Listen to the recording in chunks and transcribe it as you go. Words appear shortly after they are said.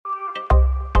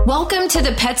Welcome to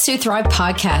the Pets Who Thrive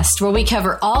podcast, where we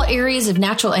cover all areas of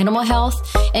natural animal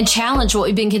health and challenge what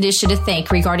we've been conditioned to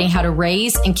think regarding how to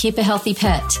raise and keep a healthy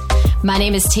pet. My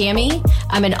name is Tammy.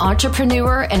 I'm an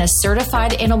entrepreneur and a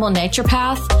certified animal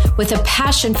naturopath with a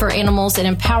passion for animals and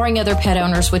empowering other pet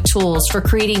owners with tools for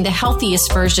creating the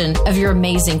healthiest version of your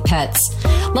amazing pets.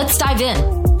 Let's dive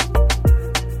in.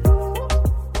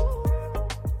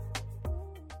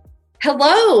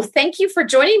 Hello. Thank you for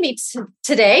joining me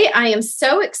today. I am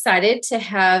so excited to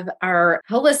have our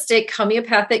holistic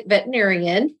homeopathic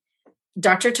veterinarian,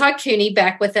 Dr. Todd Cooney,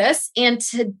 back with us. And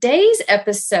today's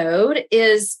episode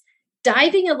is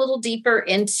diving a little deeper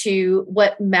into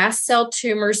what mast cell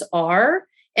tumors are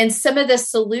and some of the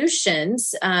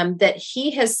solutions that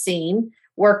he has seen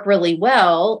work really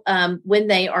well when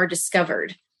they are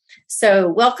discovered. So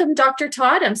welcome, Dr.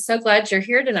 Todd. I'm so glad you're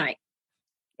here tonight.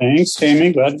 Thanks,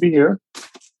 Tammy. Glad to be here.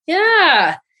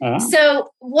 Yeah. So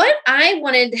what I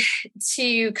wanted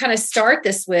to kind of start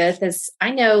this with is, I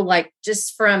know, like,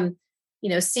 just from,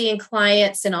 seeing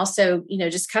clients and also,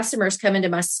 just customers come into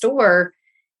my store,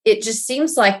 it just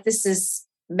seems like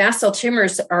mast cell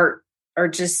tumors are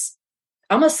just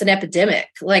almost an epidemic.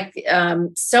 Like,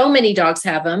 so many dogs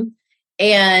have them.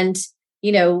 And,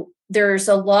 there's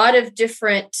a lot of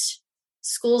different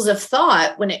schools of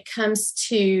thought when it comes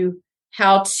to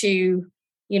how to,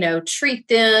 treat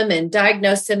them and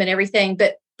diagnose them and everything.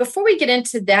 But before we get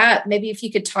into that, maybe if you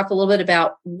could talk a little bit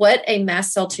about what a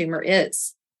mast cell tumor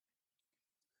is.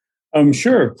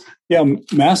 Sure. Yeah,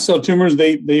 mast cell tumors,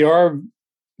 they are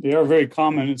very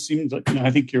common. It seems like, I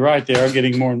think you're right. They are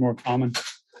getting more and more common.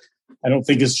 I don't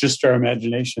think it's just our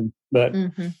imagination, but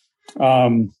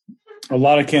a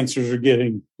lot of cancers are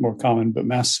getting more common, but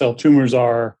mast cell tumors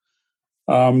are,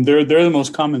 they're the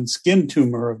most common skin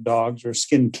tumor of dogs, or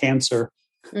skin cancer.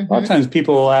 A lot of times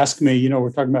people will ask me,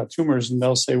 we're talking about tumors, and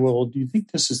they'll say, well, do you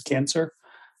think this is cancer?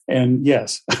 And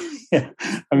yes. Yeah.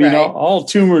 I mean, right. all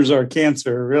tumors are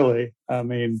cancer, really. I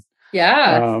mean,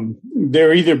 yeah,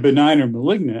 they're either benign or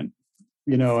malignant,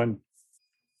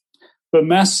 but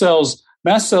mast cells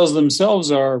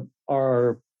themselves are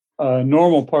a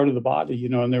normal part of the body,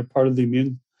 and they're part of the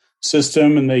immune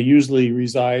system, and they usually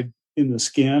reside in the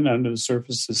skin, under the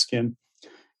surface of the skin.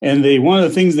 And one of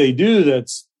the things they do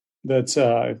that's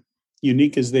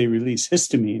unique is they release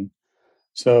histamine.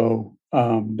 So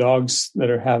dogs that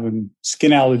are having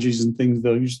skin allergies and things,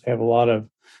 they'll usually have a lot of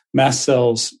mast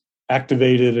cells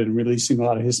activated and releasing a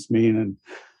lot of histamine.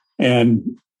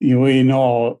 And we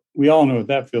all know what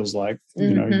that feels like.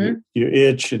 You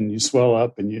itch and you swell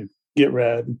up and you get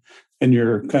red and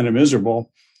you're kind of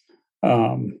miserable.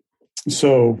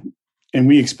 And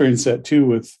we experience that too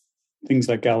with things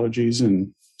like allergies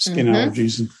and skin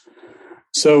allergies.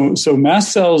 And so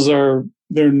mast cells they're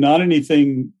not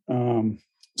anything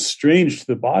strange to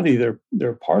the body.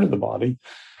 They're part of the body.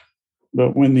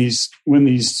 But when these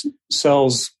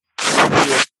cells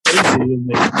get crazy and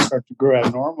they start to grow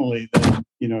abnormally, then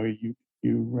you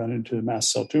run into the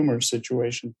mast cell tumor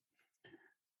situation.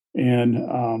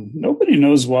 And nobody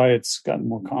knows why it's gotten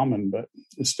more common, but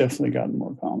it's definitely gotten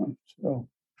more common. So.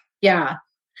 Yeah.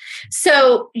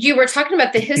 So you were talking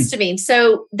about the histamine.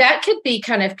 So that could be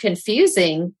kind of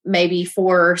confusing maybe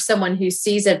for someone who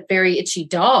sees a very itchy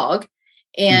dog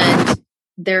and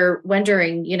they're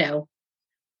wondering,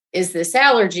 is this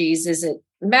allergies? Is it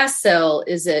mast cell?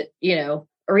 Is it, a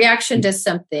reaction to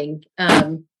something?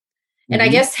 And I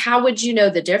guess, how would you know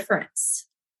the difference?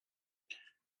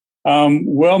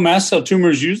 Well, mast cell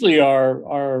tumors usually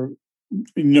are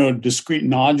discrete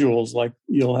nodules. Like,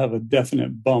 you'll have a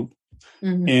definite bump,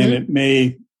 and it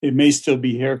may still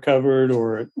be hair covered,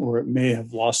 or it may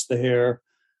have lost the hair.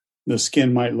 The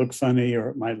skin might look funny, or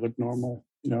it might look normal.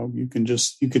 You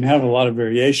can have a lot of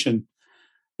variation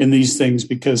in these things,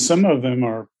 because some of them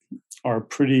are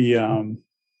pretty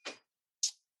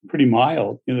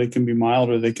mild. They can be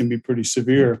mild, or they can be pretty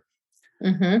severe.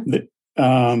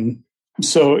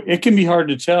 So it can be hard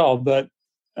to tell, but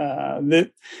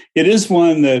that it is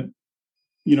one that,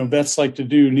 vets like to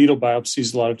do needle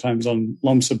biopsies a lot of times on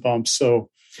lumps and bumps.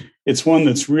 So it's one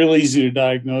that's real easy to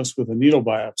diagnose with a needle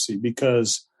biopsy,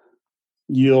 because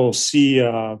you'll see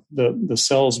the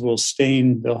cells will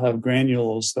stain. They'll have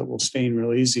granules that will stain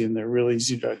real easy, and they're real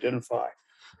easy to identify.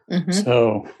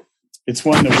 So it's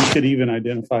one that we could even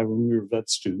identify when we were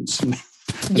vet students.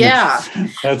 Yeah.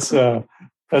 That's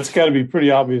got to be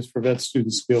pretty obvious for vet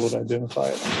students to be able to identify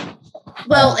it.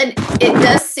 Well, and it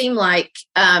does seem like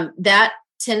that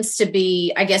tends to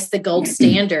be, I guess, the gold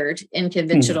standard in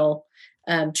conventional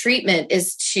treatment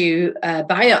is to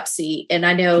biopsy. And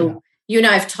I know you and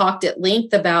I have talked at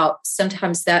length about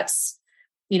sometimes that's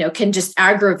can just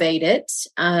aggravate it.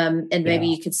 And maybe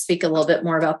you could speak a little bit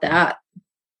more about that.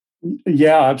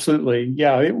 Yeah, absolutely.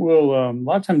 Yeah, it will. A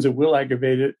lot of times it will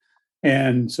aggravate it.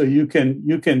 And so you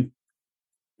can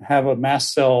have a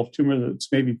mast cell tumor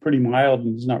that's maybe pretty mild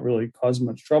and does not really cause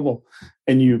much trouble.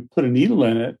 And you put a needle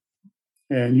in it.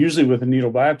 And usually with a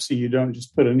needle biopsy, you don't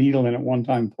just put a needle in at one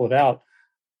time, pull it out.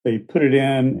 They put it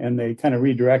in and they kind of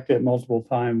redirect it multiple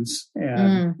times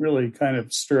and really kind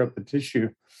of stir up the tissue.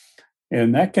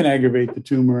 And that can aggravate the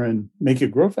tumor and make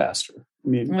it grow faster. I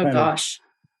mean,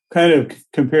 kind of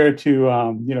compared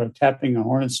to, tapping a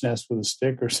hornet's nest with a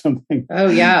stick or something. Oh,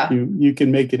 yeah. You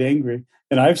can make it angry.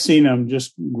 And I've seen them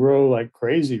just grow like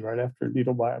crazy right after a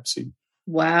needle biopsy.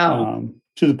 Wow.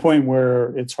 To the point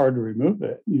where it's hard to remove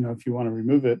it. If you want to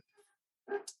remove it.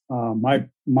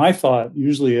 My thought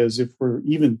usually is if we're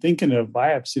even thinking of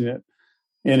biopsying it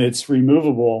and it's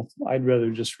removable, I'd rather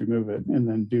just remove it and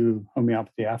then do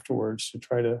homeopathy afterwards to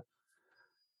try to,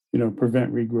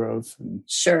 prevent regrowth and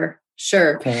sure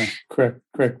kind of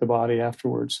correct the body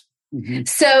afterwards. Mm-hmm.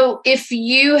 So if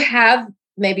you have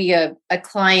maybe a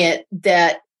client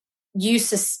that you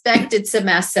suspect it's a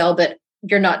mast cell, but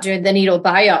you're not doing the needle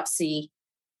biopsy.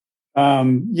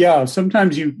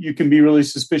 Sometimes you can be really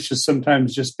suspicious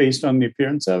sometimes just based on the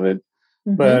appearance of it.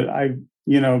 Mm-hmm.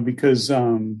 But because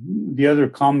the other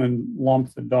common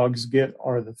lump that dogs get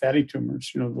are the fatty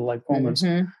tumors, the lipomas.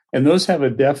 Mm-hmm. And those have a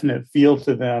definite feel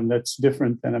to them that's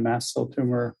different than a mast cell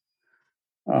tumor.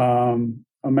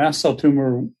 A mast cell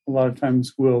tumor a lot of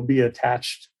times will be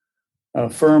attached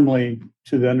firmly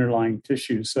to the underlying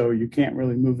tissue. So you can't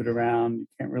really move it around. You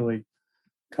can't really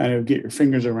kind of get your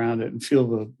fingers around it and feel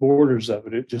the borders of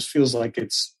it. It just feels like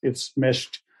it's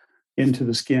meshed into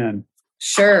the skin.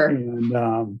 Sure.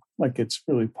 And like it's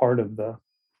really part of the,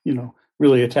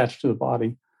 really attached to the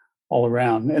body all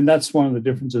around. And that's one of the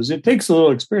differences. It takes a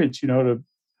little experience, to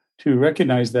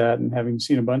recognize that. And having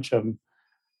seen a bunch of them,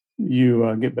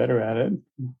 you get better at it.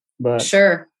 But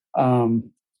sure.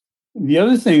 The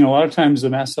other thing, a lot of times the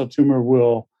mast cell tumor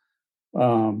will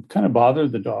kind of bother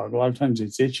the dog. A lot of times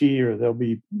it's itchy or they'll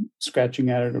be scratching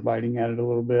at it or biting at it a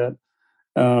little bit.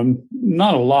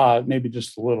 Not a lot, maybe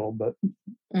just a little, but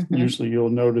usually you'll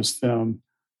notice them,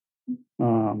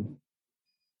 paying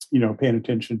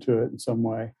attention to it in some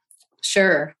way.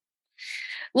 Sure.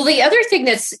 Well, the other thing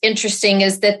that's interesting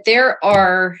is that there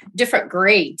are different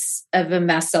grades of a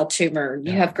mast cell tumor.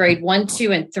 You have grade 1,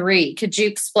 2, and 3. Could you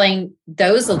explain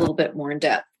those a little bit more in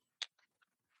depth?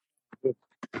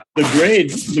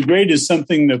 The grade is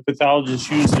something that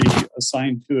pathologists usually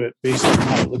assign to it based on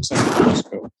how it looks under the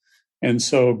microscope. And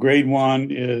so grade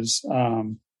 1 is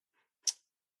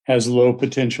has low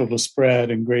potential to spread,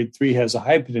 and grade 3 has a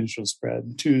high potential to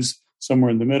spread. 2's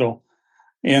somewhere in the middle.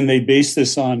 And they base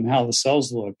this on how the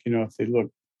cells look.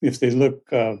 If they look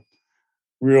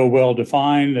real well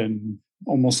defined and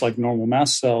almost like normal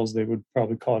mast cells, they would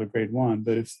probably call it a grade 1.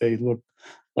 But if they look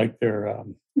like they're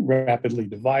rapidly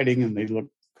dividing and they look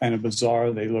kind of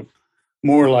bizarre, they look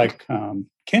more like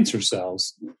cancer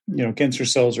cells. Cancer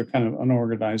cells are kind of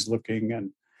unorganized looking,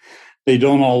 and they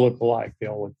don't all look alike. They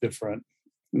all look different,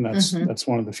 and that's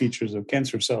one of the features of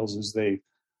cancer cells is they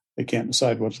can't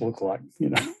decide what to look like.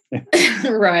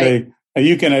 Right.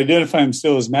 You can identify them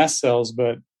still as mast cells,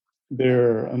 but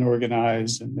they're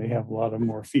unorganized and they have a lot of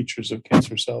more features of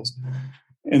cancer cells.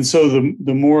 And so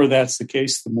the more that's the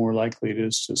case, the more likely it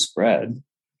is to spread.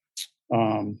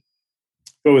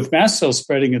 But with mast cell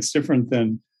spreading, it's different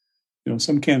than,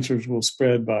 some cancers will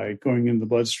spread by going in the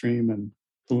bloodstream and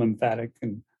the lymphatic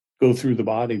and go through the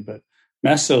body. But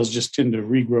mast cells just tend to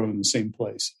regrow in the same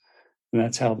place. And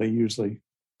that's how they usually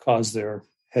cause their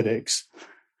headaches.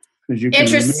 You can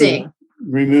Interesting.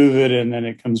 Remove it and then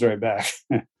it comes right back.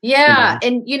 Yeah.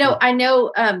 And, I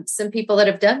know some people that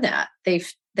have done that.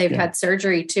 They've had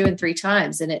surgery 2 and 3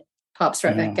 times and it pops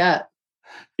right back up.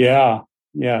 Yeah.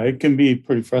 Yeah. It can be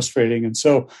pretty frustrating. And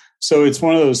so it's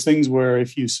one of those things where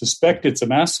if you suspect it's a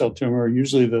mast cell tumor,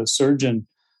 usually the surgeon,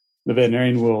 the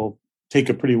veterinarian will take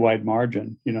a pretty wide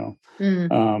margin,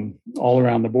 all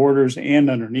around the borders and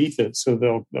underneath it. So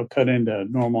they'll cut into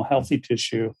normal healthy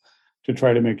tissue to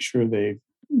try to make sure they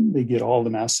get all the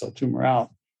mast cell tumor out.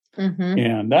 Mm-hmm.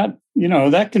 And that,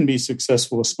 that can be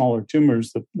successful with smaller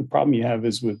tumors. The problem you have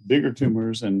is with bigger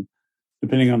tumors, and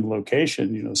depending on the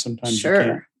location, sometimes you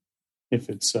can't, if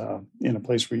it's in a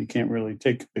place where you can't really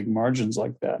take big margins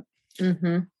like that,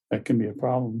 that can be a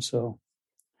problem. So.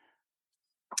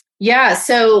 Yeah.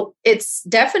 So it's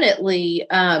definitely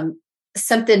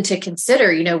something to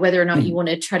consider, whether or not you want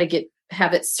to try to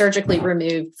have it surgically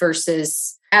removed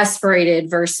versus aspirated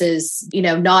versus,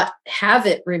 not have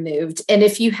it removed. And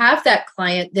if you have that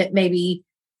client that maybe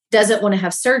doesn't want to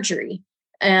have surgery.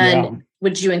 And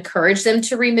would you encourage them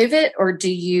to remove it, or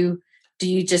do you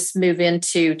just move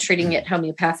into treating it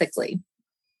homeopathically?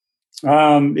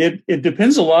 It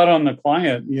depends a lot on the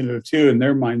client, too, and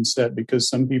their mindset, because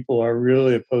some people are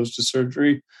really opposed to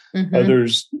surgery. Mm-hmm.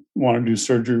 Others want to do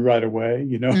surgery right away,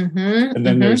 mm-hmm. and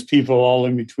then there's people all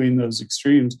in between those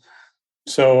extremes.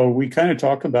 So we kind of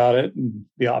talk about it and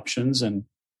the options and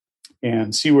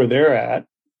see where they're at,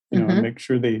 mm-hmm. and make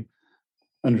sure they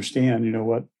understand,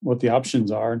 what the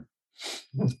options are.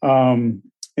 And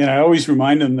I always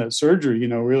remind them that surgery,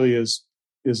 really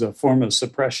is a form of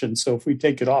suppression. So if we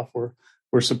take it off,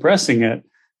 we're suppressing it,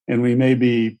 and we may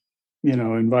be,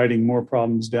 inviting more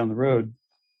problems down the road.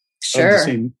 Sure. Of the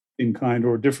same kind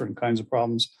or different kinds of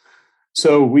problems.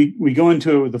 So we go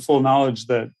into it with the full knowledge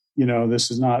that,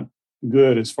 this is not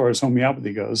good as far as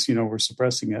homeopathy goes. We're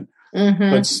suppressing it.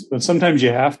 Mm-hmm. But sometimes you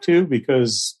have to,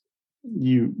 because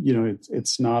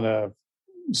it's not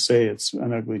say it's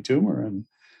an ugly tumor, and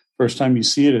first time you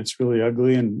see it, it's really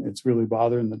ugly and it's really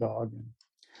bothering the dog. And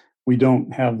we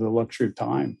don't have the luxury of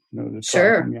time, to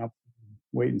try homeopathy,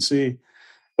 wait and see.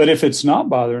 But if it's not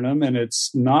bothering them and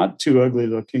it's not too ugly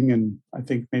looking, and I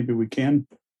think maybe we can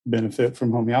benefit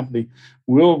from homeopathy,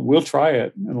 we'll try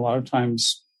it. And a lot of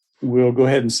times we'll go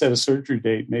ahead and set a surgery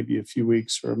date, maybe a few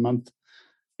weeks or a month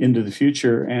into the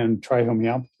future, and try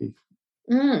homeopathy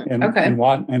and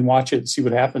watch it and see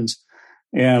what happens.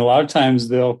 And a lot of times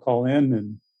they'll call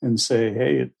in and say,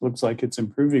 hey, it looks like it's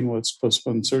improving. Let's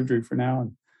postpone surgery for now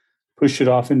and push it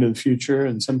off into the future.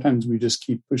 And sometimes we just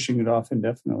keep pushing it off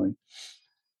indefinitely.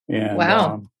 And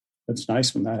wow. It's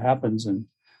nice when that happens. And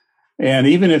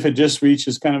even if it just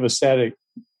reaches kind of a static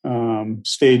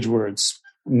stage where it's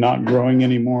not growing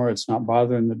anymore, it's not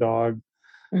bothering the dog,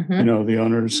 mm-hmm. The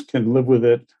owners can live with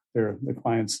it. The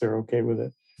clients, they're okay with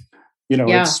it.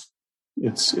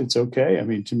 It's okay. I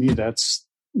mean, to me, that's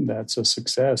a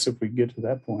success if we get to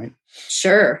that point.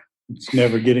 Sure. It's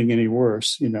never getting any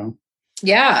worse,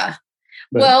 Yeah.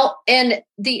 But, well, and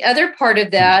the other part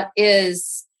of that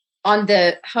is on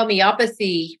the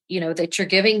homeopathy, that you're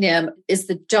giving them, is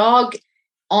the dog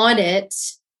on it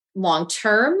long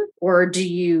term, or do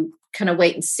you kind of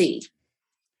wait and see?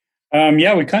 We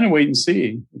kind of wait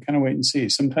and see.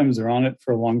 Sometimes they're on it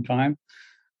for a long time.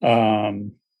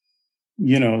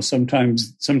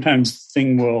 Sometimes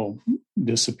thing will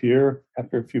disappear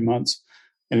after a few months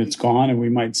and it's gone, and we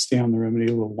might stay on the remedy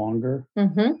a little longer,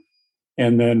 mm-hmm.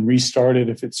 and then restart it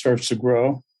if it starts to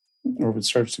grow, or if it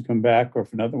starts to come back, or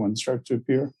if another one starts to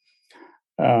appear.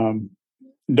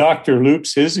 Dr.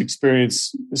 Loops, his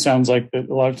experience sounds like that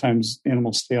a lot of times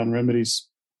animals stay on remedies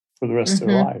for the rest mm-hmm. of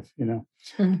their life,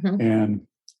 mm-hmm. and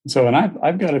so, and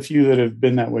I've got a few that have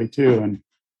been that way too.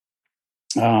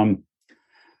 And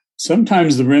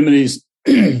sometimes the remedies,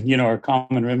 are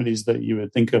common remedies that you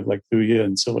would think of, like thuja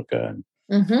and silica. And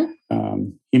mm-hmm.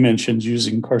 He mentions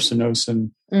using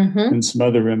carcinosin mm-hmm. and some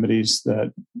other remedies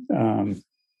that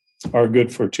are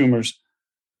good for tumors.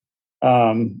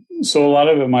 So a lot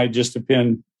of it might just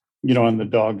depend, on the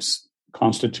dog's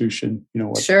constitution,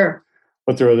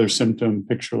 what their other symptom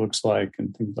picture looks like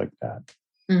and things like that.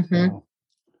 Mm-hmm.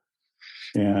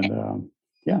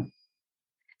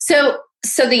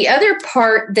 So the other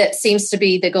part that seems to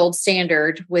be the gold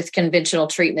standard with conventional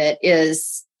treatment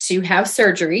is to have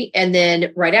surgery and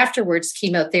then right afterwards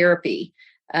chemotherapy.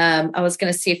 I was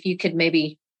going to see if you could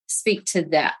maybe speak to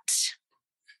that.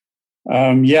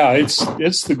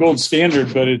 It's the gold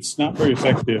standard, but it's not very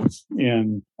effective.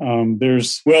 And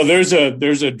there's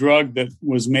a drug that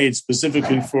was made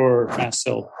specifically for mast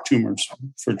cell tumors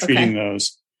for treating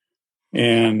those,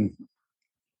 and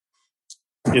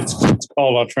it's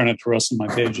called. I'll try not to rustle my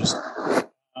pages.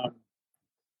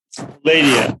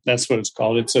 Ladia, that's what it's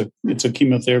called. It's a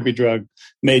chemotherapy drug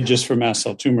made just for mast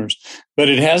cell tumors, but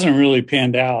it hasn't really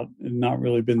panned out and not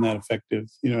really been that effective.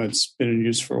 It's been in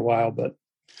use for a while, but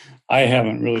I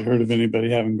haven't really heard of anybody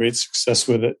having great success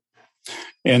with it.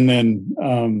 And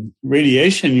then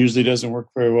radiation usually doesn't work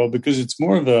very well because it's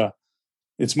more of a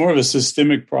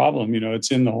systemic problem.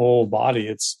 It's in the whole body.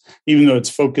 It's, even though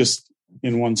it's focused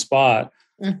in one spot,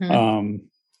 mm-hmm.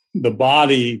 The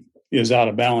body is out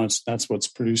of balance. That's what's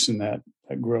producing that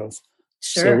growth.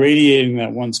 Sure. So radiating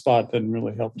that one spot doesn't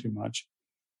really help too much.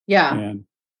 Yeah. And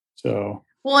so.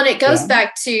 Well, and it goes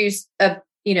back to,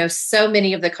 so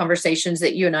many of the conversations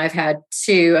that you and I've had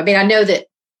too. I mean, I know that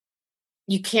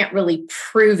you can't really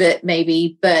prove it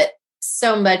maybe, but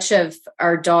so much of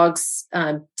our dog's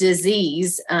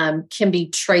disease can be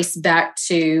traced back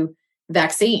to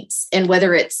vaccines, and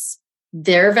whether it's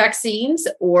their vaccines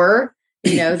or,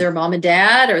 their mom and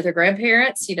dad or their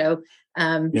grandparents,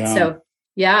 So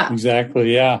Yeah.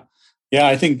 Exactly. Yeah. Yeah.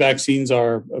 I think vaccines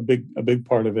are a big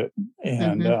part of it.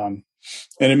 And, and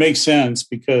it makes sense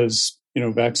because,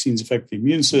 vaccines affect the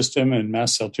immune system, and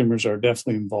mast cell tumors are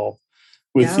definitely involved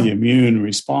with the immune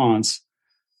response.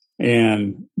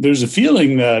 And there's a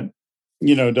feeling that,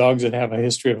 dogs that have a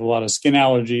history of a lot of skin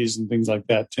allergies and things like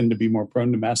that tend to be more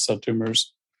prone to mast cell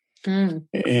tumors.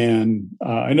 And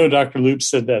I know Dr. Loop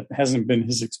said that hasn't been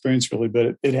his experience really,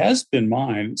 but it has been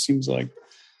mine. It seems like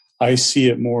I see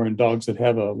it more in dogs that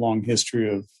have a long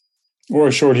history or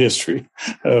a short history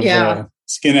of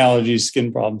skin allergies,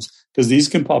 skin problems, because these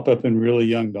can pop up in really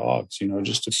young dogs,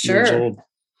 just a few years old.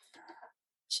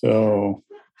 So,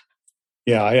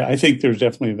 yeah, I think there's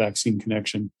definitely a vaccine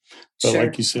connection. But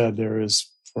like you said, there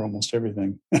is for almost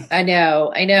everything. I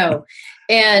know.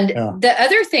 And the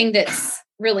other thing that's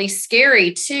really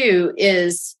scary too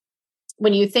is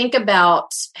when you think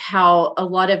about how a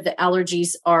lot of the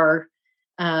allergies are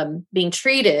being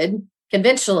treated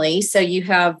conventionally. So you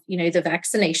have, the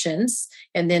vaccinations,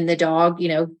 and then the dog,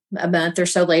 a month or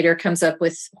so later comes up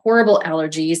with horrible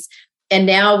allergies. And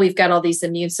now we've got all these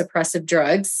immune suppressive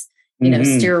drugs,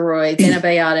 steroids,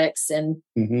 antibiotics, and,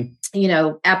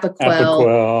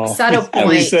 Apoquel, Cytopoint.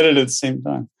 We said it at the same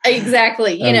time.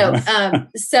 Exactly.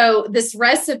 So this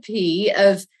recipe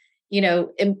of,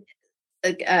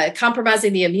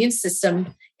 compromising the immune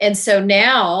system. And so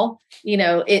now,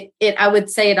 I would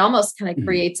say it almost kind of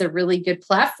creates a really good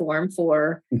platform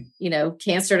for,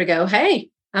 cancer to go, hey,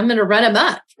 I'm going to run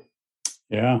amok.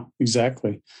 Yeah,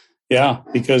 exactly. Yeah,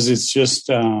 because it's just,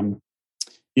 cancer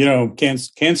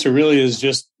really is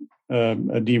just a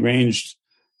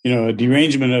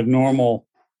derangement of normal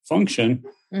function.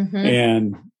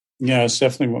 And it's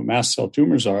definitely what mast cell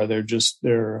tumors are. They're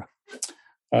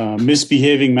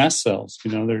misbehaving mast cells.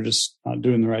 They're just not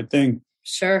doing the right thing.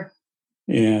 Sure.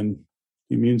 And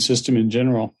the immune system in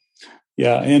general.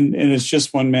 Yeah. And it's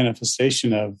just one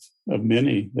manifestation of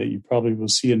many that you probably will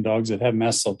see in dogs that have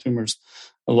mast cell tumors.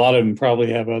 A lot of them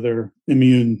probably have other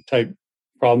immune type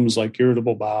problems like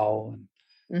irritable bowel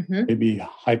and maybe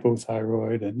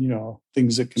hypothyroid and,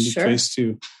 things that can be traced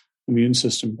to immune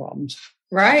system problems.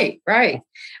 Right.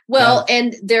 Well,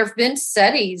 and there have been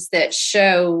studies that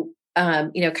show,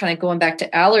 kind of going back to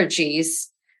allergies,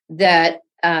 that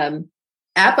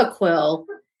Apoquel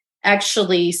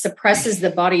actually suppresses the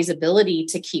body's ability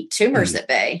to keep tumors at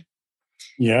bay.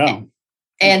 Yeah.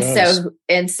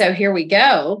 And so here we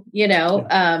go,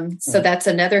 so that's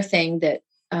another thing that,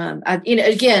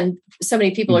 again, so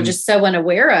many people are just so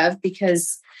unaware of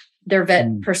because their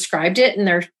vet prescribed it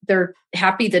and they're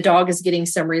happy the dog is getting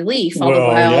some relief all the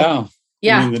while.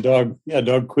 Yeah. I mean, the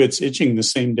dog quits itching the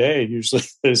same day. Usually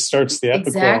it starts the Apoquel.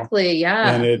 Exactly.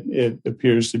 Yeah. And it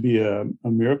appears to be a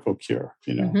miracle cure,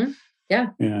 Yeah.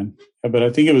 But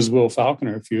I think it was Will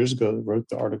Falconer a few years ago that wrote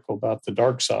the article about the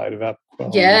dark side of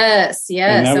Apoquel. Yes.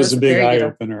 And that was a big eye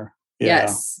opener. Yeah,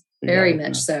 yes. Very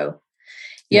much so.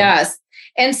 Yes.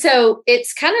 And so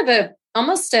it's kind of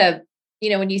almost a,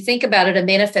 when you think about it, a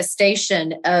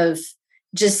manifestation of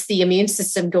just the immune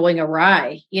system going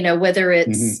awry, whether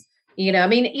it's,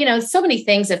 so many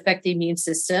things affect the immune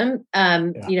system.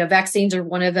 Vaccines are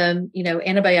one of them,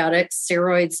 antibiotics,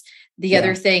 steroids, the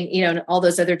other thing, all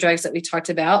those other drugs that we talked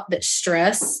about, that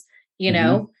stress,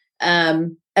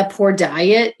 a poor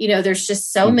diet, there's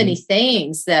just so many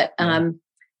things that kind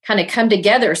of come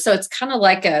together. So it's kind of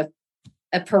like a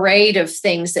parade of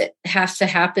things that have to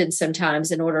happen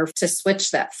sometimes in order to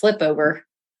switch that flip over.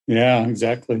 Yeah,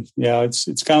 exactly. Yeah.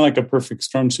 It's kind of like a perfect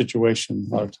storm situation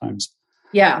a lot of times.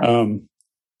 Yeah.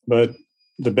 But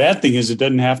the bad thing is it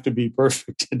doesn't have to be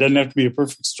perfect. It doesn't have to be a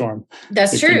perfect storm.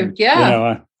 That's true.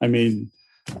 Yeah. I mean,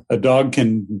 a dog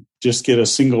can just get a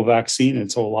single vaccine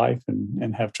its whole life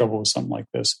and have trouble with something like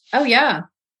this. Oh, yeah.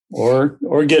 Or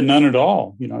get none at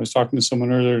all. I was talking to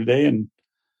someone earlier today, and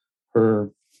her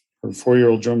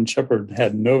 4-year-old German Shepherd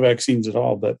had no vaccines at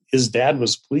all, but his dad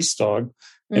was a police dog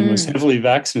and was heavily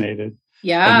vaccinated.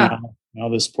 Yeah. And now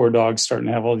this poor dog's starting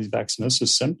to have all these vaccinosis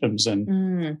symptoms,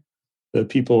 and the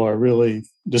people are really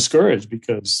discouraged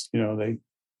because,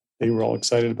 they were all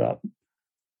excited about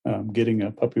getting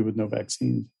a puppy with no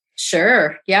vaccine.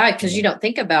 Sure. Yeah. Because you don't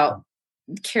think about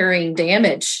carrying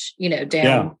damage,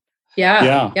 down.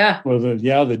 Yeah. Well,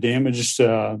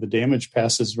 the damage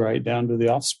passes right down to the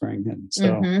offspring. And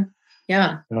so,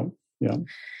 yeah. Yeah.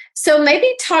 So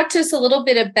maybe talk to us a little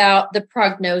bit about the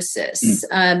prognosis,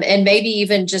 and maybe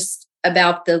even just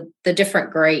about the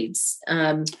different grades,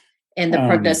 and the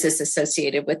prognosis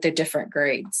associated with the different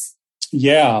grades.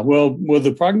 Yeah. Well,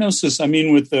 the prognosis,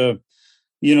 with the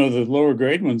lower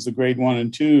grade ones, the grade 1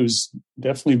 and 2 is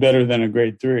definitely better than a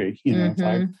grade 3.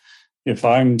 if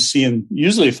I'm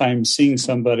seeing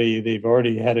somebody, they've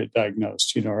already had it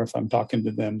diagnosed, or if I'm talking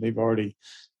to them, they've already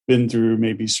been through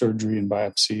maybe surgery and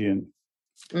biopsy, and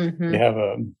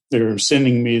they're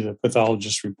sending me the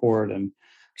pathologist report, and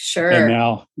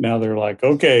now they're like,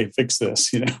 okay, fix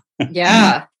this,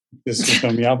 Yeah. This is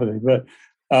homeopathy. But,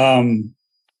 and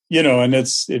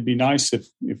it'd be nice if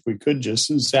we could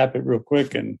just zap it real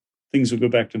quick and things would go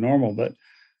back to normal. But,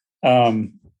 a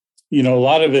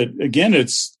lot of it, again,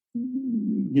 it's, a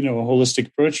holistic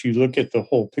approach. You look at the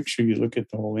whole picture, you look at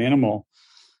the whole animal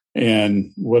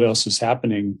and what else is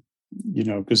happening,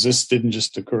 because this didn't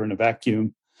just occur in a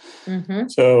vacuum. Mm-hmm.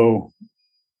 So,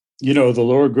 the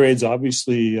lower grades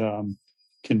obviously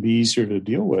can be easier to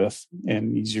deal with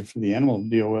and easier for the animal to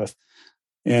deal with.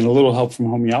 And a little help from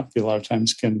homeopathy a lot of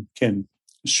times can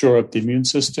shore up the immune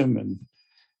system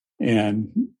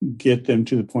and get them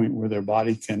to the point where their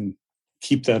body can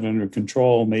keep that under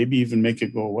control, maybe even make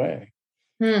it go away.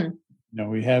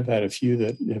 We have had a few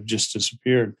that have just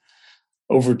disappeared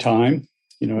over time.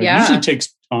 It usually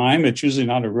takes time. It's usually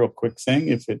not a real quick thing.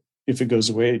 If it goes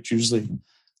away, it's usually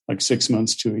like 6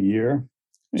 months to a year.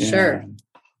 Sure.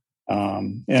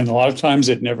 And a lot of times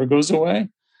it never goes away,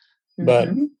 but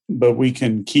we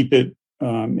can keep it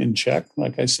in check.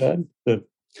 Like I said,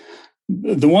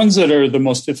 the ones that are the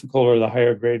most difficult are the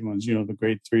higher grade ones, the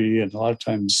grade 3. And a lot of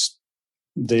times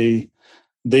they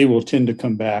will tend to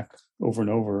come back over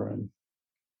and over.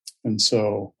 And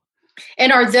so.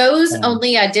 And are those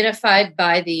only identified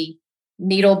by the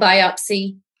needle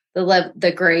biopsy,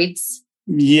 the grades?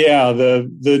 Yeah,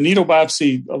 the needle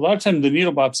biopsy, a lot of times the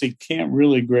needle biopsy can't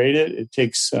really grade it. It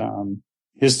takes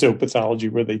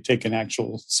histopathology where they take an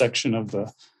actual section of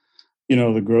the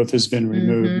growth has been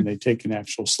removed and they take an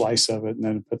actual slice of it, and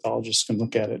then a pathologist can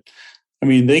look at it. I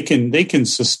mean, they can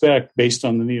suspect based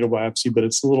on the needle biopsy, but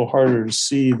it's a little harder to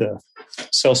see the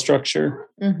cell structure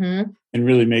and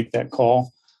really make that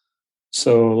call.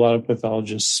 So a lot of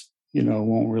pathologists,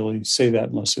 won't really say that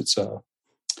unless it's a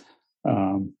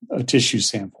tissue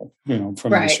sample,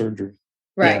 from the surgery.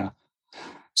 Right. Yeah.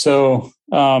 So,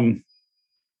 but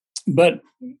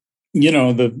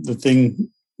the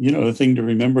thing to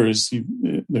remember is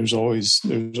there's always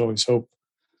hope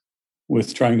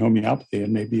with trying homeopathy,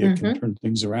 and maybe it can turn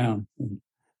things around. And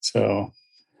so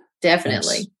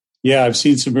definitely. I've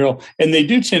seen some and they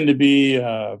do tend to be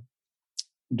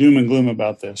doom and gloom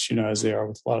about this, as they are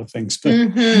with a lot of things.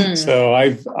 But, so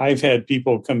I've had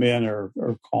people come in or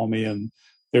call me, and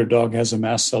their dog has a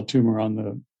mast cell tumor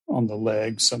on the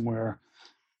leg somewhere,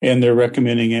 and they're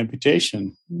recommending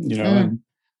amputation,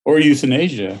 or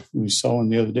euthanasia. We saw one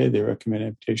the other day, they recommend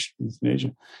amputation,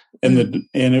 euthanasia. And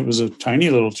it was a tiny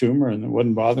little tumor, and it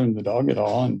wasn't bothering the dog at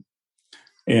all.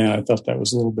 And I thought that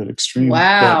was a little bit extreme.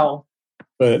 Wow.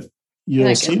 But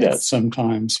you'll see that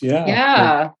sometimes. Yeah.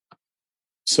 Yeah.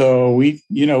 So we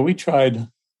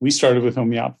started with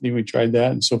homeopathy. We tried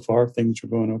that, and so far things are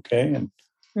going okay. And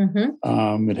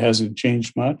it hasn't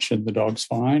changed much, and the dog's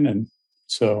fine. And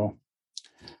so,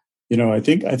 I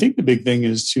think the big thing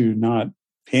is to not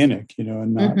panic,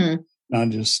 and not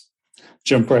just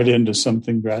jump right into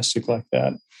something drastic like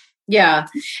that. Yeah.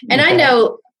 And I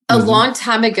know a long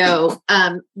time ago,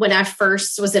 when I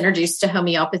first was introduced to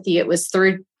homeopathy, it was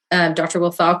through Dr.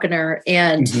 Will Falconer.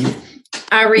 And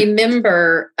I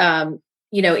remember,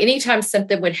 anytime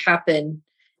something would happen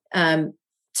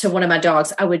to one of my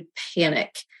dogs, I would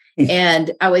panic.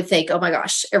 And I would think, oh my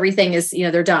gosh, everything is,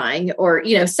 they're dying, or,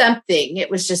 something. It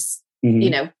was just,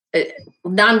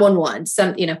 911,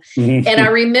 and I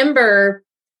remember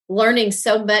learning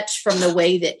so much from the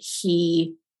way that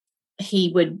he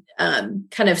would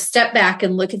kind of step back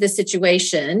and look at the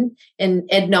situation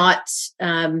and not,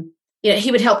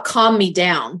 he would help calm me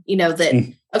down,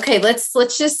 that, okay, let's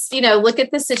just, look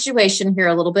at the situation here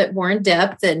a little bit more in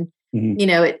depth. And,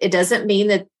 it doesn't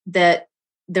mean that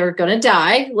they're going to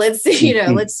die. Let's,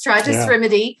 let's try this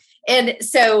remedy. And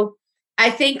so I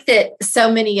think that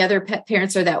so many other pet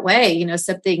parents are that way.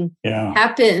 Something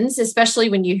happens, especially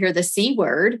when you hear the C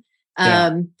word.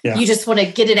 You just want to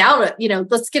get it out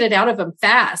of, let's get it out of them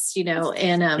fast,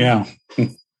 and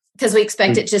because we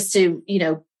expect it just to,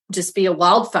 just be a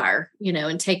wildfire,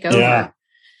 and take over. Yeah.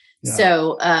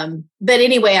 So, but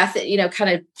anyway, I think,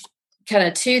 kind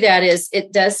of to that is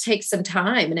it does take some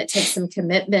time, and it takes some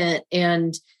commitment,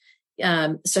 and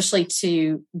especially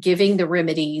to giving the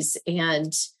remedies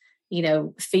and,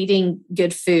 feeding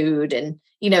good food and,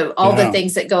 all the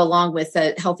things that go along with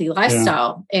a healthy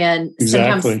lifestyle. And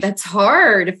sometimes that's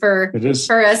hard for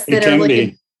us that are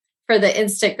looking for the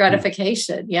instant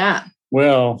gratification. Yeah.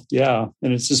 Well, yeah.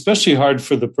 And it's especially hard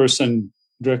for the person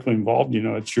directly involved.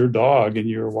 It's your dog and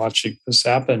you're watching this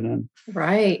happen, and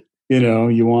right.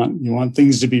 You want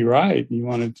things to be right. You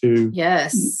want it to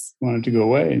go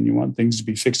away, and you want things to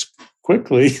be fixed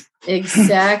quickly.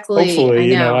 Exactly.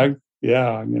 Hopefully, I've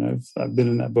been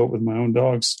in that boat with my own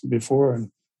dogs before,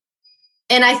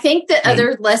 and I think the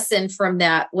other lesson from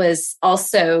that was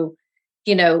also,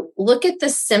 look at the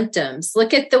symptoms,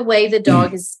 look at the way the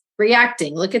dog is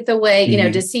reacting, look at the way,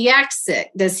 does he act sick?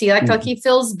 Does he act like he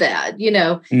feels bad?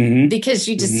 Because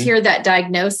you just hear that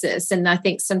diagnosis. And I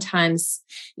think sometimes,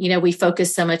 we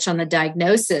focus so much on the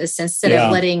diagnosis instead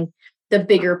of letting the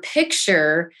bigger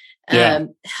picture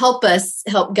help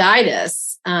guide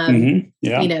us,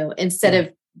 instead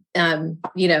of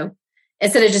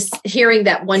just hearing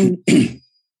that one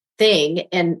thing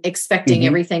and expecting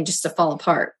everything just to fall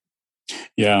apart.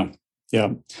 It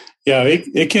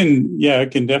can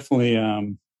definitely,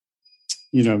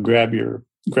 grab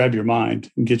your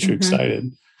mind and get you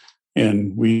excited.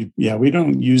 And we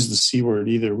don't use the C word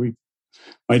either.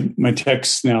 My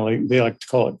techs now, they like to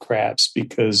call it crabs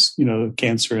because,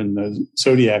 cancer in the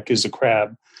zodiac is a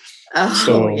crab.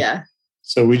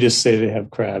 So we just say they have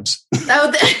crabs.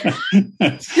 Oh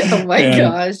my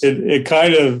gosh. It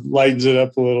kind of lightens it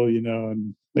up a little,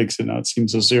 and makes it not seem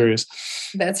so serious.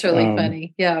 That's really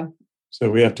funny. Yeah. So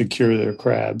we have to cure their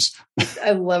crabs.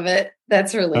 I love it.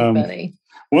 That's really funny.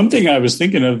 One thing I was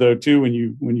thinking of though, too, when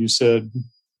you said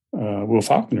Will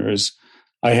Falconer, is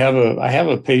I have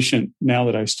a patient now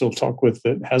that I still talk with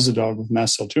that has a dog with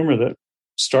mast cell tumor that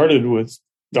started with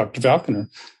Dr. Falconer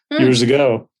years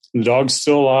ago. And the dog's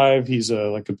still alive. He's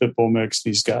like a pit bull mix.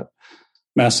 He's got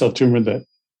mast cell tumor that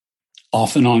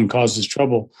off and on causes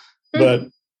trouble. But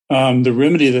the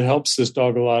remedy that helps this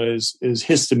dog a lot is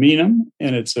histaminum,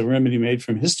 and it's a remedy made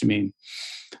from histamine.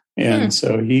 And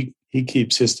so he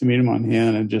keeps histaminum on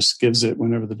hand and just gives it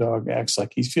whenever the dog acts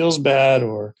like he feels bad,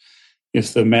 or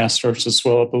if the mass starts to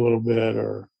swell up a little bit,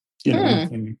 or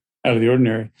anything out of the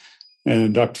ordinary.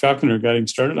 And Dr. Falconer got him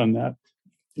started on that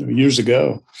years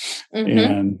ago,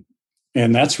 and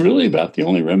that's really about the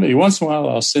only remedy. Once in a while,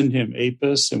 I'll send him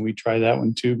Apis, and we try that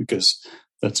one too because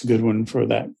that's a good one for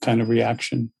that kind of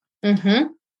reaction.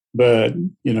 But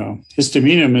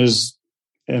histaminum is,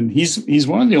 and he's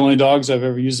one of the only dogs I've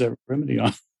ever used that remedy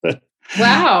on. But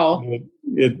wow,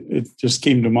 it just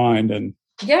came to mind, and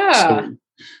yeah.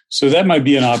 So that might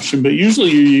be an option. But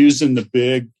usually you're using the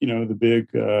big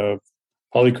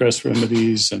Polycrest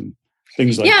remedies and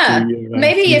things like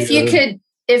maybe if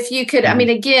you could, I mean,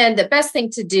 again, the best thing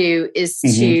to do is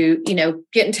to,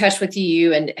 get in touch with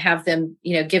you and have them,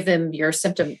 give them their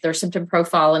symptom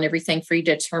profile and everything for you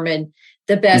to determine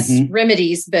the best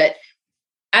remedies. But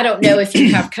I don't know if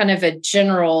you have kind of a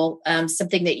general,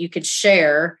 something that you could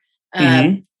share,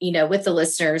 with the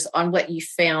listeners on what you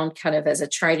found kind of as a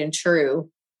tried and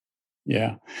true.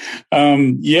 Yeah.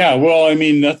 Well, I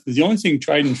mean, the only thing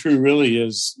tried and true really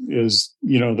is,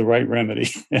 the right remedy.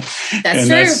 That's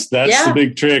true. That's the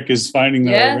big trick, is finding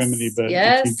the right remedy. But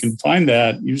if you can find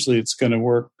that, usually it's going to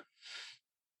work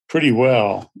pretty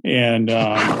well. And,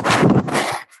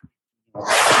 my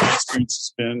experience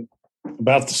has been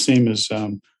about the same as,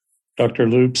 Dr.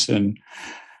 Loop's. And,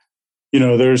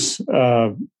 there's,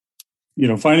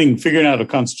 figuring out a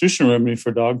constitutional remedy for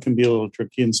a dog can be a little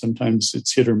tricky, and sometimes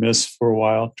it's hit or miss for a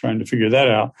while trying to figure that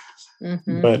out.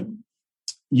 But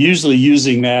usually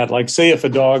using that, like say if a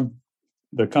dog,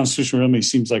 the constitutional remedy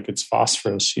seems like it's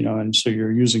phosphorus, and so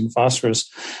you're using phosphorus.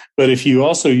 But if you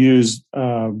also use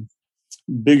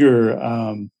bigger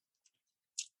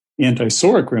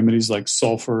anti-psoric remedies like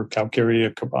sulfur,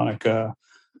 calcarea, carbonica,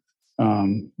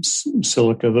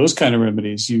 silica, those kind of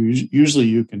remedies, usually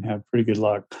you can have pretty good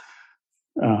luck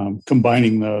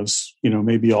combining those,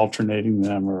 maybe alternating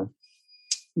them or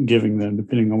giving them,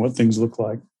 depending on what things look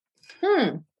like.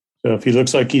 So if he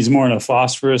looks like he's more in a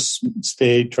phosphorus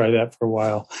state, try that for a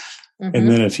while. And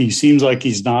then if he seems like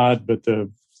he's not, but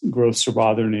the growths are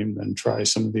bothering him, then try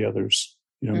some of the others,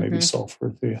 maybe sulfur.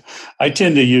 Thuya. I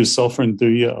tend to use sulfur and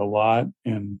thuya a lot,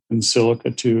 and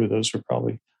silica too. Those are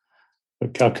probably,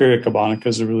 but calcarea carbonica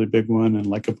is a really big one, and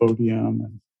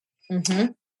lycopodium.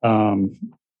 And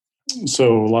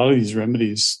so a lot of these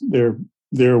remedies, they're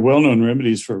well-known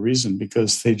remedies for a reason,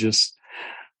 because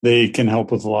they can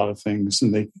help with a lot of things,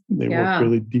 and they work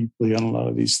really deeply on a lot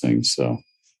of these things. So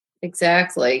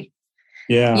exactly.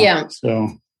 Yeah.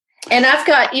 So, and I've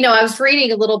got, I was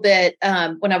reading a little bit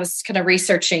when I was kind of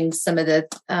researching some of the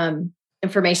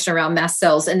information around mast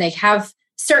cells, and they have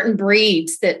certain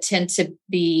breeds that tend to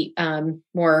be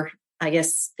more, I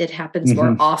guess it happens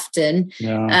more often.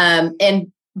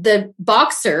 And the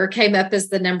boxer came up as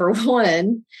the number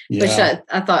one, which I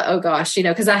thought, oh gosh,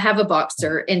 because I have a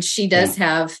boxer and she does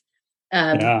have,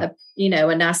 a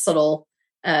nice little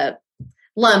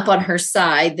lump on her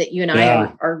side that you and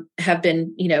I have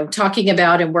been, talking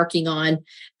about and working on.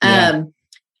 That's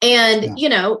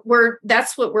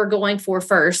what we're going for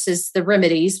first is the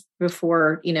remedies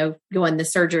before, going the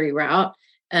surgery route.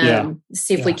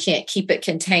 See if we can't keep it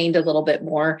contained a little bit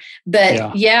more. But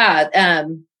I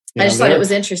just thought it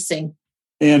was interesting.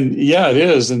 And it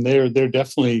is. And they're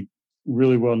definitely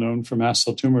really well known for mast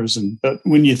cell tumors. But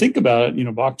when you think about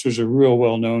it, boxers are real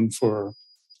well known for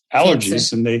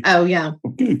allergies and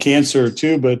cancer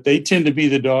too, but they tend to be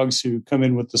the dogs who come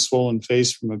in with the swollen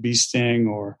face from a bee sting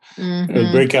or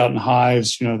break out in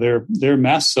hives. Their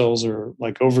mast cells are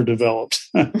like overdeveloped.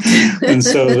 And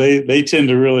so they tend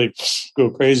to really go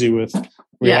crazy with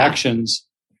reactions.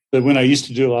 But when I used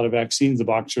to do a lot of vaccines, the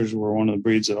boxers were one of the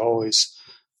breeds that always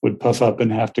would puff up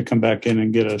and have to come back in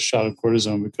and get a shot of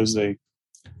cortisone because they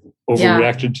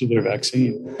overreacted to their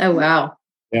vaccine. Oh, wow.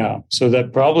 Yeah. So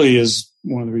that probably is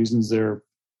one of the reasons they're,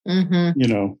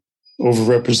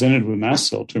 overrepresented with mast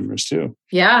cell tumors too.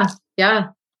 Yeah. Yeah.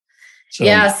 So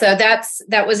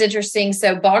that was interesting.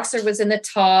 So boxer was in the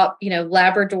top,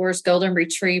 Labradors, golden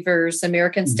retrievers,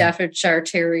 American Staffordshire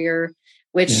Terrier,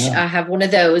 which I have one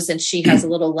of those, and she has a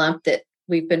little lump that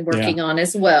we've been working on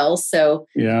as well. So,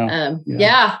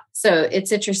 so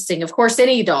it's interesting. Of course,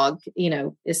 any dog,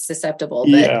 is susceptible,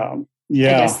 but I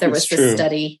guess there was this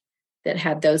study that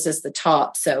had those as the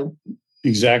top. So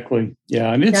exactly.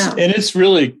 Yeah. And it's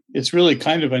really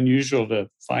kind of unusual to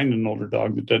find an older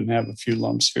dog that doesn't have a few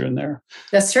lumps here and there.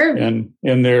 That's true. And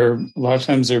they're a lot of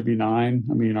times they're benign.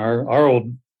 I mean, our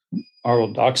old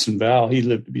dachshund Val, he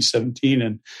lived to be 17,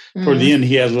 and toward the end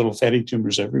he had little fatty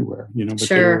tumors everywhere,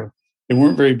 but they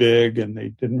weren't very big and they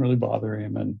didn't really bother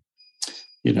him, and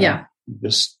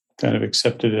just kind of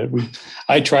accepted it.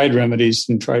 I tried remedies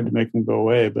and tried to make them go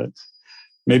away, but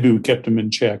maybe we kept them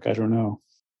in check. I don't know.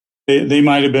 They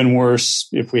might have been worse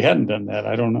if we hadn't done that.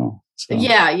 I don't know. So,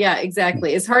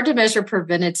 exactly. It's hard to measure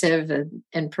preventative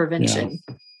and prevention.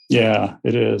 Yeah,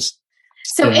 it is.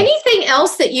 So anything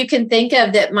else that you can think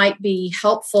of that might be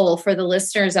helpful for the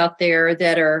listeners out there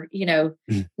that are,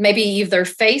 maybe either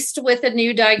faced with a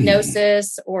new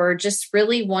diagnosis or just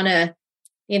really want to,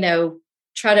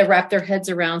 try to wrap their heads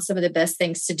around some of the best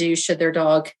things to do should their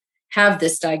dog have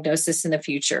this diagnosis in the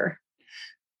future?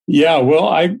 Yeah, well,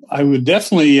 I would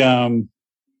definitely,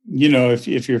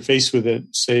 if you're faced with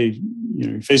it, say,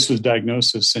 you're faced with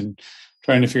diagnosis and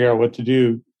trying to figure out what to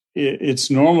do, it's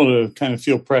normal to kind of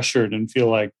feel pressured and feel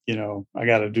like, I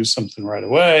got to do something right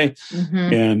away.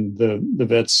 And the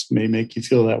vets may make you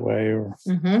feel that way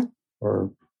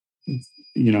or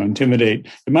intimidate.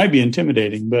 It might be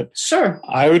intimidating, but sure,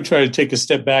 I would try to take a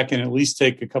step back and at least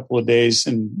take a couple of days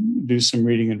and do some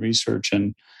reading and research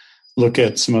and look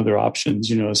at some other options,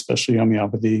 especially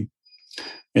homeopathy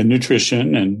and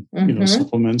nutrition and,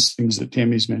 supplements, things that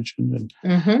Tammy's mentioned.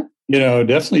 And,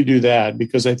 definitely do that,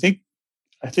 because I think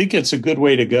it's a good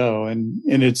way to go. And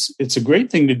it's a great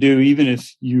thing to do, even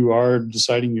if you are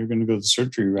deciding you're going to go the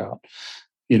surgery route.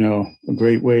 A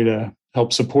great way to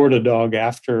help support a dog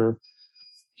after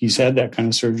he's had that kind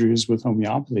of surgeries with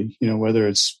homeopathy, whether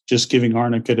it's just giving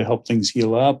arnica to help things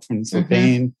heal up for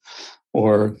pain,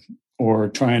 or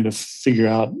trying to figure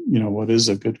out, what is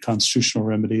a good constitutional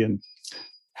remedy and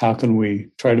how can we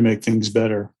try to make things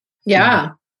better.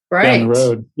 Yeah. Right. Down the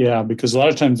road. Yeah. Because a lot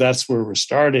of times that's where we're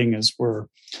starting, is we're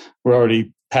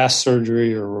already past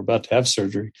surgery or we're about to have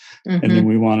surgery. And then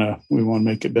we want to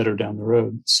make it better down the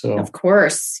road. So of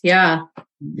course. Yeah.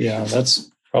 Yeah.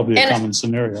 That's probably a common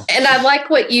scenario. And I like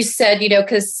what you said,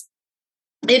 because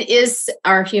it is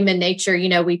our human nature.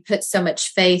 We put so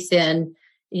much faith in,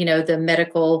 the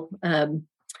medical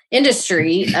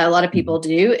industry. A lot of people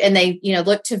do. And they,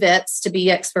 look to vets to be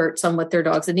experts on what their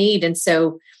dogs need. And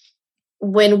so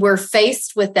when we're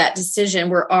faced with that decision,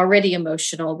 we're already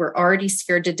emotional. We're already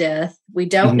scared to death. We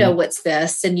don't know what's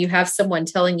best. And you have someone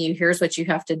telling you, here's what you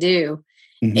have to do.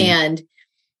 And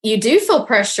you do feel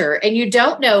pressure and you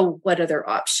don't know what other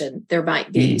option there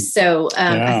might be. So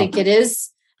I think it is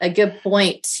a good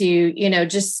point to,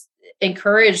 just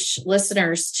encourage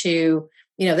listeners to,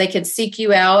 they can seek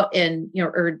you out and,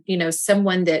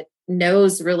 someone that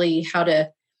knows really how to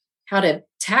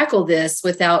tackle this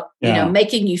without,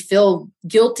 making you feel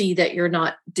guilty that you're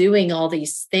not doing all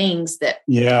these things that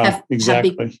have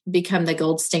become the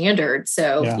gold standard.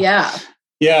 So, Yeah.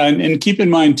 And keep in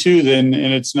mind too, then,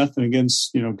 and it's nothing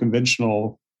against,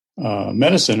 conventional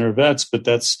medicine or vets, but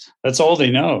that's all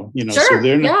they know, you know. Sure, so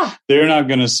they're not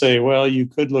going to say, well, you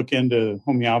could look into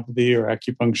homeopathy or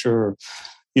acupuncture or,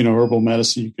 you know, herbal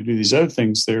medicine. You could do these other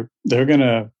things. They're going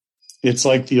to. It's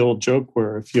like the old joke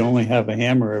where if you only have a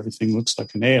hammer, everything looks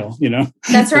like a nail, you know?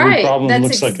 That's right. That's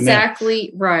looks exactly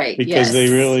like right. Because they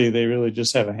really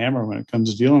just have a hammer when it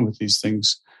comes to dealing with these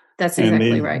things. That's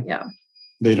exactly right. Yeah.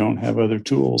 They don't have other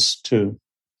tools to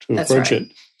approach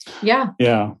it. Yeah.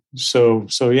 Yeah. So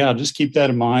yeah, just keep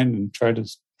that in mind and try to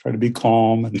be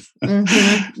calm. And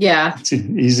yeah, it's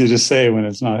easy to say when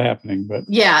it's not happening, but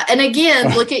yeah. And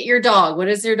again, look at your dog. What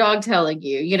is your dog telling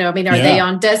you? You know, I mean, are they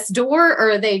on death's door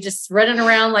or are they just running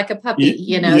around like a puppy?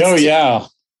 You know?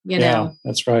 You know,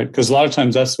 that's right. Because a lot of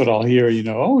times that's what I'll hear. You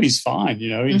know, oh, he's fine. You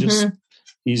know,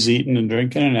 he's eating and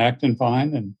drinking and acting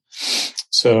fine, and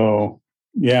so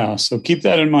yeah. So keep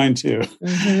that in mind too.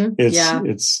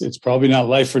 It's probably not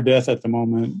life or death at the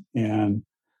moment, and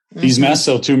these mast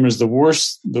cell tumors, the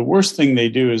worst thing they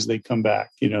do is they come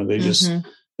back. You know, they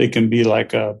can be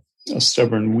like a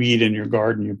stubborn weed in your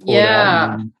garden. You pull it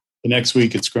out, and the next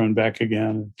week it's grown back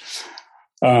again.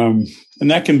 And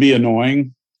that can be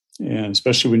annoying, and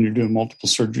especially when you're doing multiple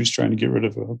surgeries trying to get rid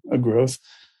of a growth.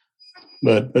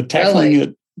 But tackling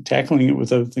it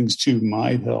with other things too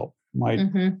might help.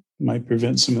 Might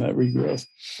prevent some of that regrowth.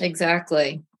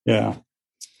 Exactly. Yeah.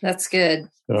 That's good.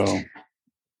 So.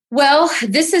 Well,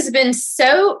 this has been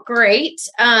so great.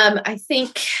 I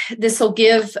think this will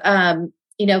give,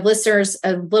 listeners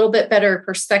a little bit better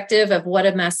perspective of what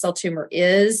a mast cell tumor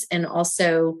is, and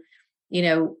also, you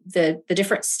know, the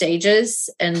different stages,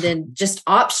 and then just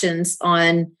options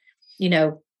on, you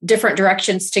know, different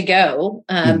directions to go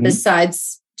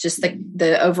besides just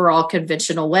the overall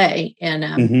conventional way. And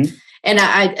I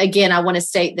want to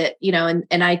state that, you know,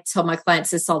 and I tell my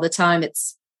clients this all the time.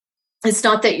 It's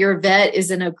not that your vet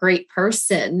isn't a great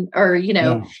person or, you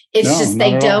know, it's just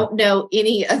they don't know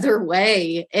any other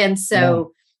way. And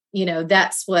so, you know,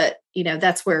 that's what, you know,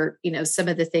 that's where, you know, some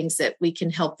of the things that we can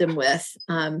help them with,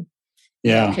 can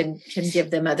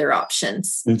give them other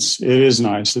options. It is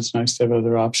nice. It's nice to have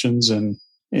other options. And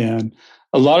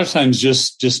a lot of times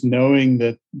just knowing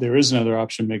that there is another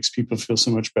option makes people feel so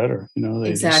much better. You know,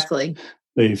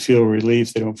 they feel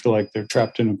relief. They don't feel like they're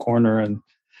trapped in a corner and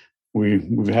we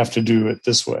have to do it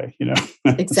this way, you know?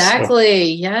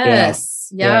 Exactly.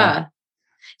 Yes. Yeah.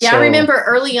 So, I remember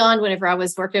early on, whenever I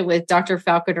was working with Dr.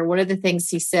 Falconer, one of the things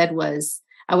he said was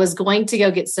I was going to go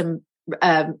get some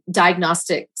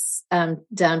diagnostics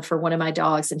done for one of my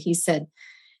dogs. And he said,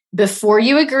 before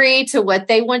you agree to what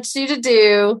they want you to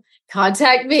do,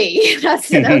 contact me. And I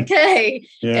said, okay.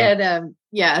 And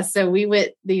so we went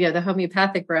the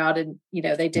homeopathic route, and, you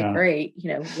know, they did great,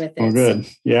 you know, with it. Oh, good.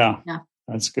 So, yeah.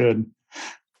 That's good.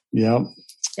 Yep.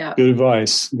 Yeah. Good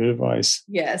advice.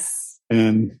 Yes.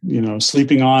 And, you know,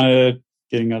 sleeping on it,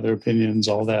 getting other opinions,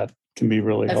 all that can be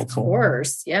really helpful. Of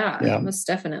course. Yeah. Most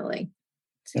definitely.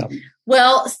 Yeah.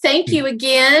 Well, thank you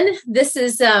again. This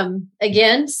is,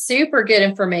 again, super good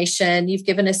information. You've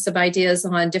given us some ideas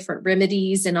on different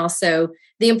remedies and also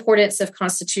the importance of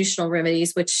constitutional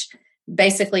remedies, which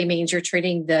basically means you're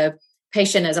treating the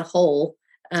patient as a whole.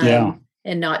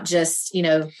 And not just, you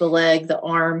know, the leg, the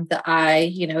arm, the eye,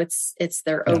 you know, it's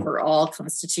their overall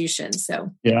constitution. So,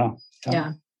 yeah.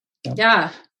 It's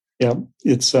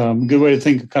a good way to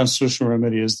think of constitutional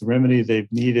remedy is the remedy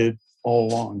they've needed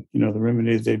all along, you know, the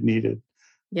remedy they've needed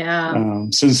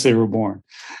since they were born.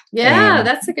 Yeah,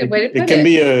 that's a good way to put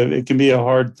it. It can be a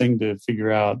hard thing to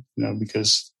figure out, you know,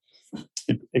 because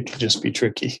it can just be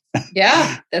tricky.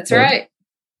 Yeah, that's right.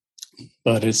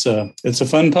 But it's a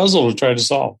fun puzzle to try to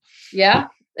solve. Yeah.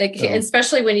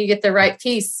 Especially when you get the right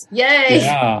piece. Yay.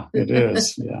 Yeah, it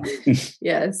is. Yeah.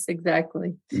 Yes,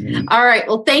 exactly. Mm-hmm. All right.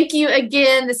 Well, thank you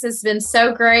again. This has been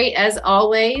so great as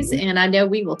always. And I know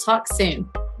we will talk soon.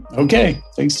 Okay.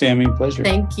 Thanks, Tammy. Pleasure.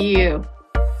 Thank you.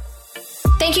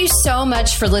 Thank you so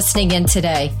much for listening in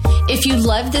today. If you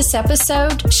loved this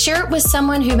episode, share it with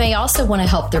someone who may also want to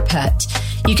help their pet.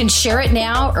 You can share it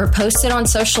now or post it on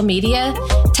social media.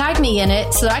 Tag me in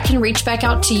it so that I can reach back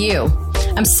out to you.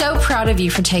 I'm so proud of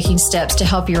you for taking steps to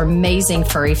help your amazing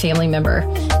furry family member.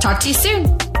 Talk to you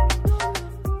soon.